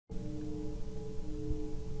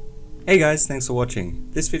Hey guys, thanks for watching.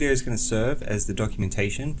 This video is going to serve as the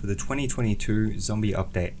documentation for the 2022 zombie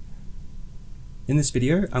update. In this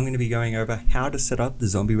video, I'm going to be going over how to set up the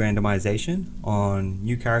zombie randomization on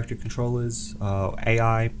new character controllers,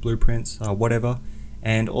 AI, blueprints, whatever,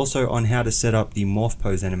 and also on how to set up the morph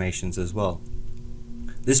pose animations as well.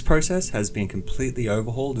 This process has been completely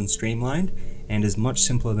overhauled and streamlined and is much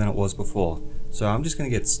simpler than it was before. So I'm just going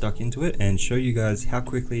to get stuck into it and show you guys how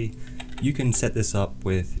quickly you can set this up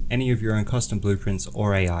with any of your own custom blueprints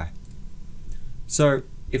or AI. So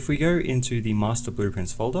if we go into the master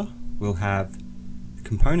blueprints folder, we'll have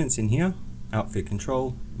components in here, outfit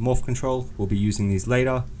control, morph control, we'll be using these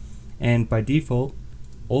later, and by default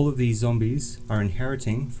all of these zombies are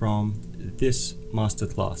inheriting from this master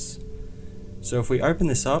class. So if we open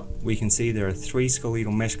this up, we can see there are 3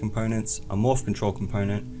 skeletal mesh components, a morph control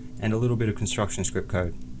component, and a little bit of construction script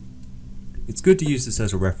code. It's good to use this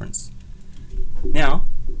as a reference. Now,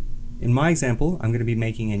 in my example, I'm going to be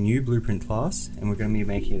making a new blueprint class, and we're going to be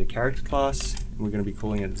making it a character class, and we're going to be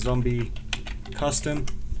calling it zombie custom,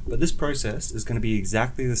 but this process is going to be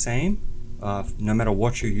exactly the same no matter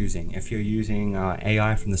what you're using. If you're using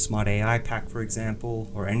AI from the Smart AI pack, for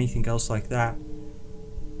example, or anything else like that,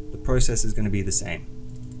 the process is going to be the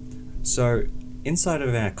same. So inside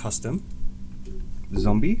of our custom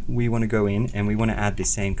zombie, we want to go in and we want to add the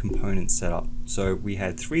same component setup. So we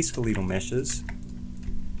had 3 skeletal meshes,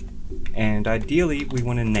 and ideally we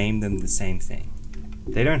want to name them the same thing.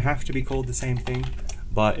 They don't have to be called the same thing,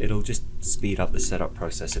 but it'll just speed up the setup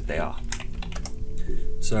process if they are.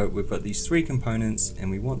 So we've got these 3 components and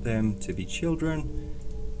we want them to be children,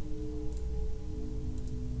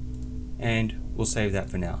 and we'll save that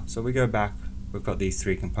for now. So we go back, we've got these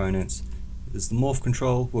 3 components. There's the morph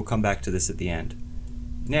control, we'll come back to this at the end.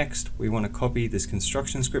 Next, we want to copy this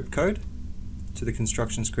construction script code to the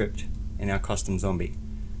construction script in our custom zombie.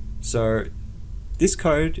 So this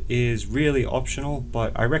code is really optional,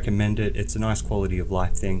 but I recommend it. It's a nice quality of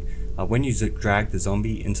life thing. When you drag the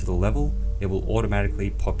zombie into the level, it will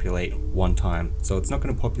automatically populate one time. So it's not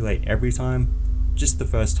going to populate every time, just the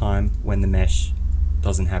first time when the mesh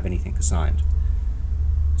doesn't have anything assigned.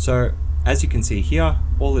 So as you can see here,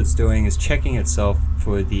 all it's doing is checking itself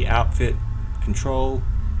for the outfit control,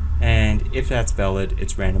 and if that's valid,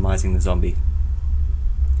 it's randomizing the zombie.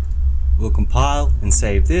 We'll compile and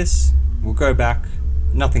save this. We'll go back,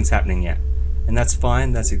 nothing's happening yet, and that's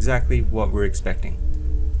fine. That's exactly what we're expecting.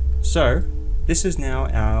 So this is now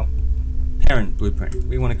our parent blueprint.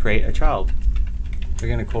 We want to create a child. We're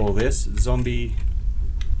going to call this zombie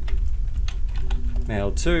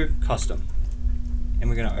male 2 custom, and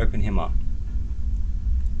we're going to open him up.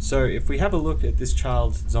 So if we have a look at this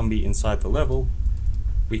child zombie inside the level,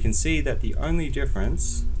 we can see that the only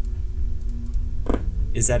difference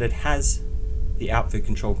is that it has the outfit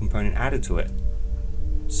control component added to it.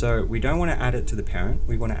 So we don't want to add it to the parent,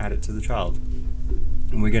 we want to add it to the child.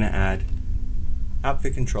 And we're going to add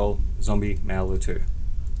outfit control zombie male 2.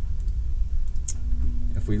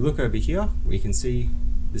 If we look over here, we can see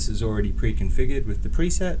this is already pre-configured with the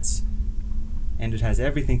presets, and it has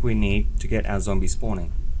everything we need to get our zombie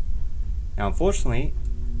spawning. Now unfortunately,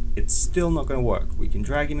 it's still not going to work. We can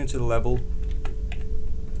drag him into the level.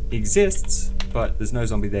 He exists, but there's no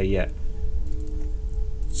zombie there yet.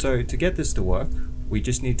 So to get this to work, we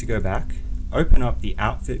just need to go back, open up the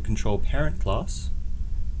outfit control parent class,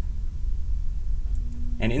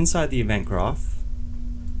 and inside the event graph,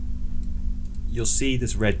 you'll see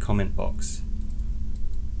this red comment box.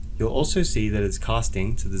 You'll also see that it's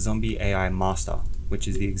casting to the zombie AI master, which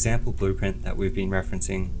is the example blueprint that we've been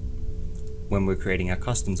referencing when we're creating our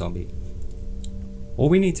custom zombie. All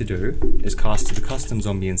we need to do is cast to the custom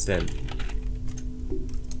zombie instead.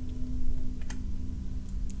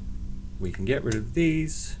 We can get rid of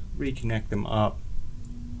these, reconnect them up,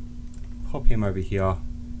 pop him over here,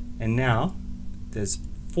 and now there's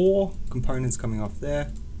 4 components coming off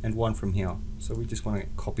there and 1 from here. So we just want to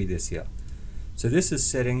copy this here. So this is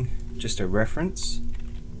setting just a reference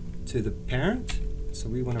to the parent. So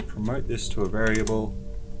we want to promote this to a variable,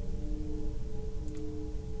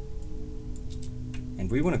 and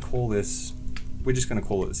we want to call this, we're just going to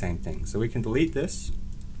call it the same thing. So we can delete this,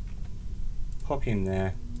 pop him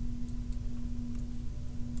there,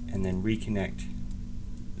 and then reconnect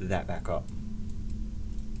that back up.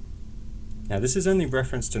 Now this is only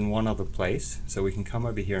referenced in one other place, so we can come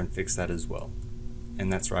over here and fix that as well.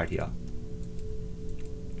 And that's right here.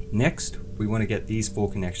 Next, we want to get these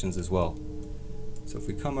 4 connections as well. So if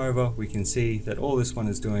we come over, we can see that all this one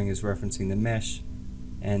is doing is referencing the mesh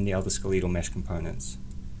and the other skeletal mesh components.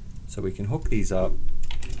 So we can hook these up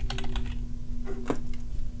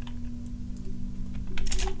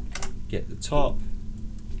get the top,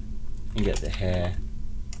 and get the hair.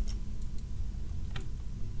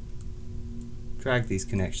 Drag these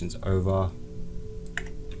connections over.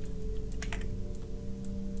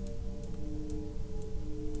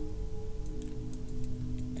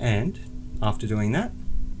 And after doing that,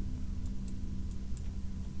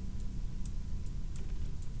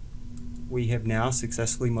 we have now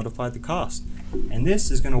successfully modified the cast. And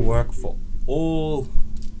this is going to work for all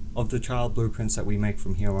of the child blueprints that we make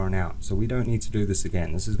from here on out. So we don't need to do this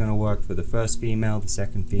again. This is going to work for the first female, the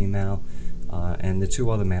second female, and the 2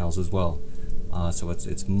 other males as well. So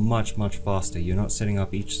it's much faster. You're not setting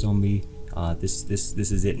up each zombie. This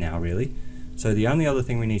is it now, really. So the only other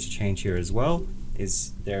thing we need to change here as well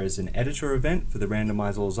is there is an editor event for the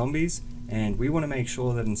randomize all zombies, and we want to make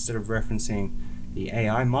sure that instead of referencing the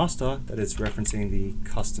AI master, that it's referencing the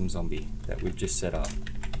custom zombie that we've just set up.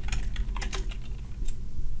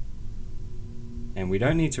 And we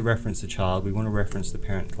don't need to reference the child, we want to reference the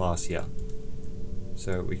parent class here.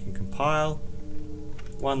 So we can compile.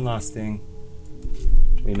 One last thing,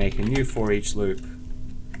 we make a new for each loop.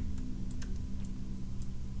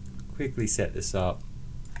 Quickly set this up.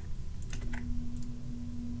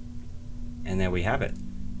 And there we have it.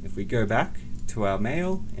 If we go back to our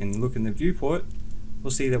male and look in the viewport,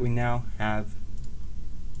 we'll see that we now have,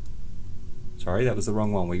 sorry, that was the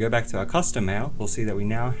wrong one. We go back to our custom male, we'll see that we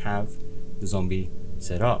now have the zombie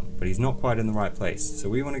set up, but he's not quite in the right place. So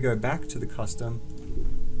we want to go back to the custom,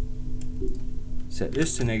 set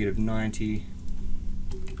this to -90,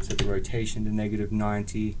 set the rotation to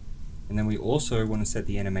 -90, and then we also want to set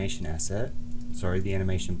the animation asset, sorry, the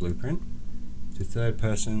animation blueprint, to third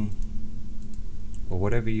person or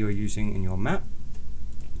whatever you're using in your map.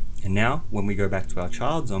 And now when we go back to our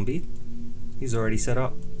child zombie, he's already set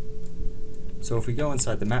up. So if we go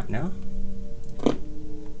inside the map now,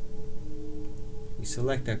 we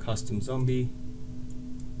select our custom zombie,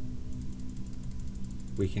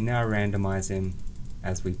 we can now randomize him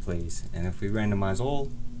as we please. And if we randomize all,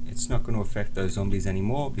 it's not going to affect those zombies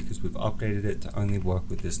anymore because we've updated it to only work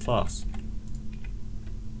with this class.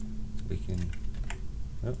 So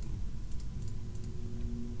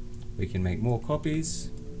we can make more copies,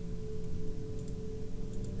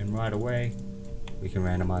 and right away we can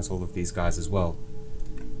randomize all of these guys as well.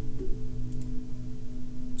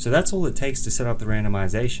 So that's all it takes to set up the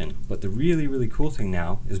randomization. But the really cool thing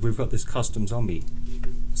now is we've got this custom zombie.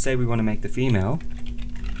 Say we want to make the female,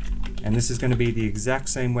 and this is going to be the exact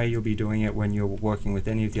same way you'll be doing it when you're working with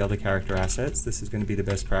any of the other character assets. This is going to be the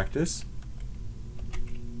best practice.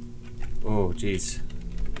 Oh geez.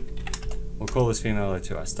 We'll call this female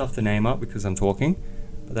O2. I stuffed the name up because I'm talking,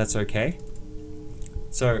 but that's okay.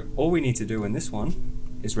 So all we need to do in this one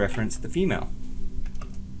is reference the female.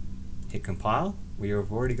 Hit compile, we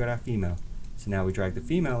have already got our female. So now we drag the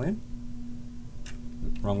female in.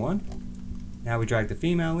 Wrong one. Now we drag the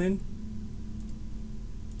female in,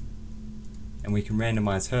 and we can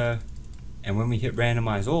randomize her. And when we hit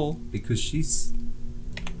randomize all, because she's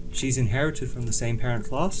inherited from the same parent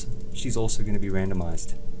class, she's also going to be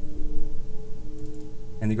randomized.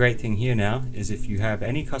 And the great thing here now is if you have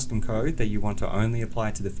any custom code that you want to only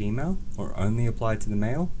apply to the female or only apply to the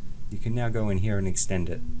male, you can now go in here and extend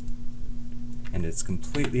it. And it's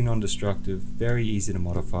completely non-destructive, very easy to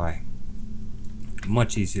modify,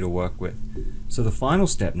 much easier to work with. So the final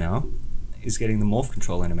step now is getting the morph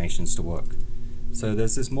control animations to work. So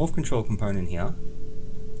there's this morph control component here,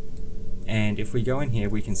 and if we go in here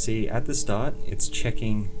we can see at the start it's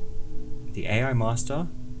checking the AI master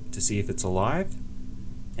to see if it's alive.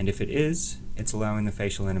 And if it is, it's allowing the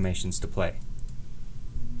facial animations to play.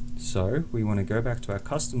 So we want to go back to our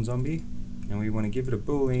custom zombie and we want to give it a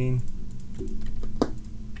boolean,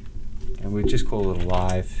 and we just call it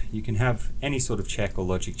alive. You can have any sort of check or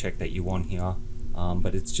logic check that you want here,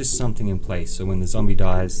 but it's just something in place so when the zombie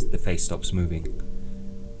dies the face stops moving.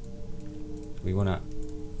 We want to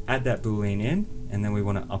add that boolean in, and then we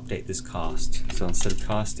want to update this cast. So instead of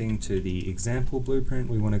casting to the example blueprint,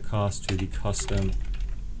 we want to cast to the custom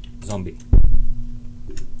zombie.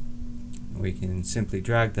 We can simply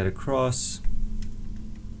drag that across,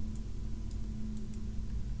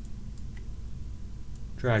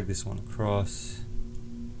 drag this one across,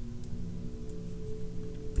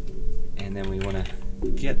 and then we want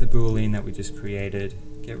to get the boolean that we just created,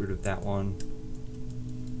 get rid of that one,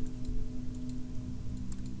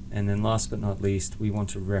 and then last but not least we want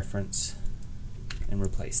to reference and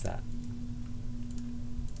replace that.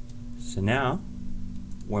 So now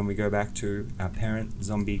when we go back to our parent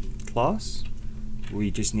zombie class, we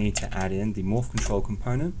just need to add in the morph control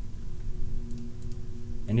component.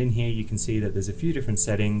 And in here you can see that there's a few different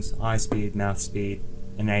settings: eye speed, mouth speed,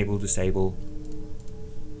 enable, disable.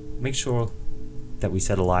 Make sure that we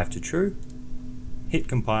set alive to true. Hit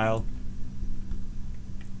compile.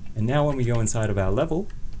 And now when we go inside of our level,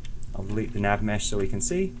 I'll delete the nav mesh so we can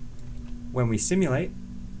see. When we simulate,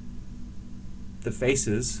 the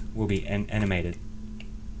faces will be animated.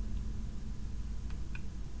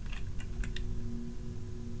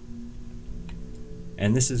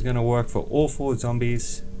 And this is going to work for all 4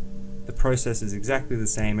 zombies. The process is exactly the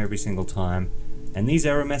same every single time. And these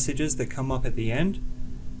error messages that come up at the end,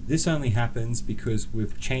 this only happens because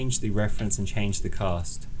we've changed the reference and changed the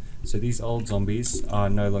cast. So these old zombies are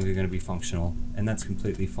no longer going to be functional, and that's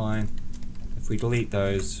completely fine. If we delete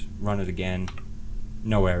those, run it again,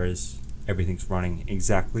 no errors, everything's running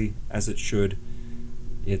exactly as it should.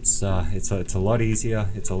 It's a lot easier,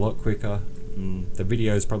 it's a lot quicker. The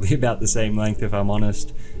video is probably about the same length if I'm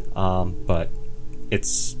honest, but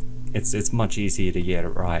it's much easier to get it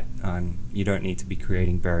right. You don't need to be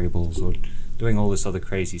creating variables or doing all this other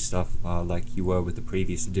crazy stuff like you were with the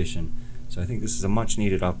previous edition. So I think this is a much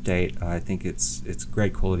needed update. I think it's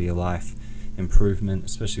great quality of life improvement,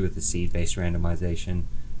 especially with the seed-based randomization.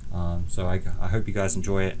 So I hope you guys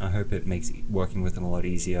enjoy it. I hope it makes working with them a lot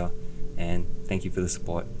easier, and thank you for the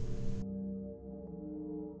support.